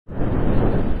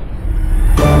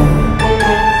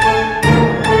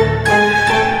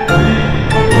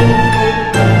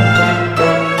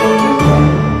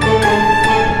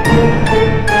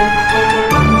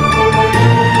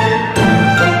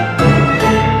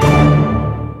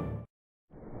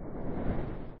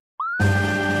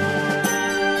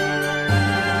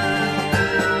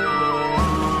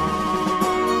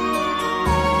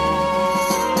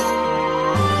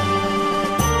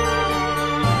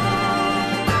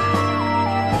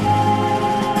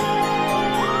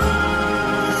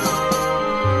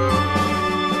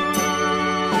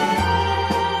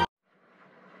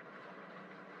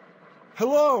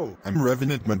I'm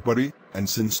Revenant, Manbuddy, and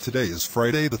since today is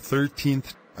Friday the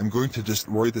 13th, I'm going to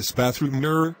destroy this bathroom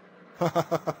mirror.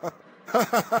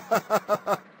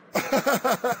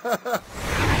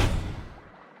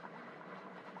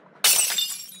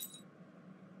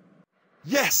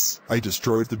 Yes! I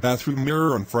destroyed the bathroom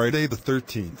mirror on Friday the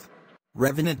 13th.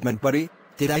 Revenant, Manbuddy,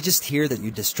 did I just hear that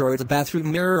you destroyed the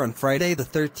bathroom mirror on Friday the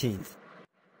 13th?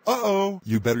 Uh-oh!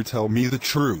 You better tell me the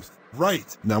truth.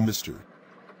 Right, now mister.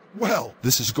 Well,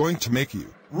 this is going to make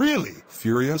you really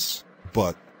furious,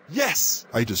 but yes!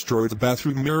 I destroyed the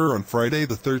bathroom mirror on Friday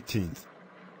the 13th.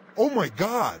 Oh my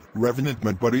god! Revenant,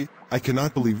 Manbuddy, I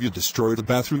cannot believe you destroyed the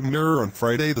bathroom mirror on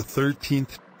Friday the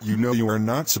 13th. You know you are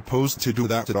not supposed to do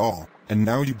that at all, and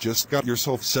now you just got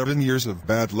yourself 7 years of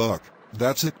bad luck.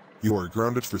 That's it. You are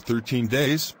grounded for 13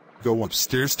 days. Go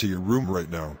upstairs to your room right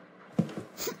now.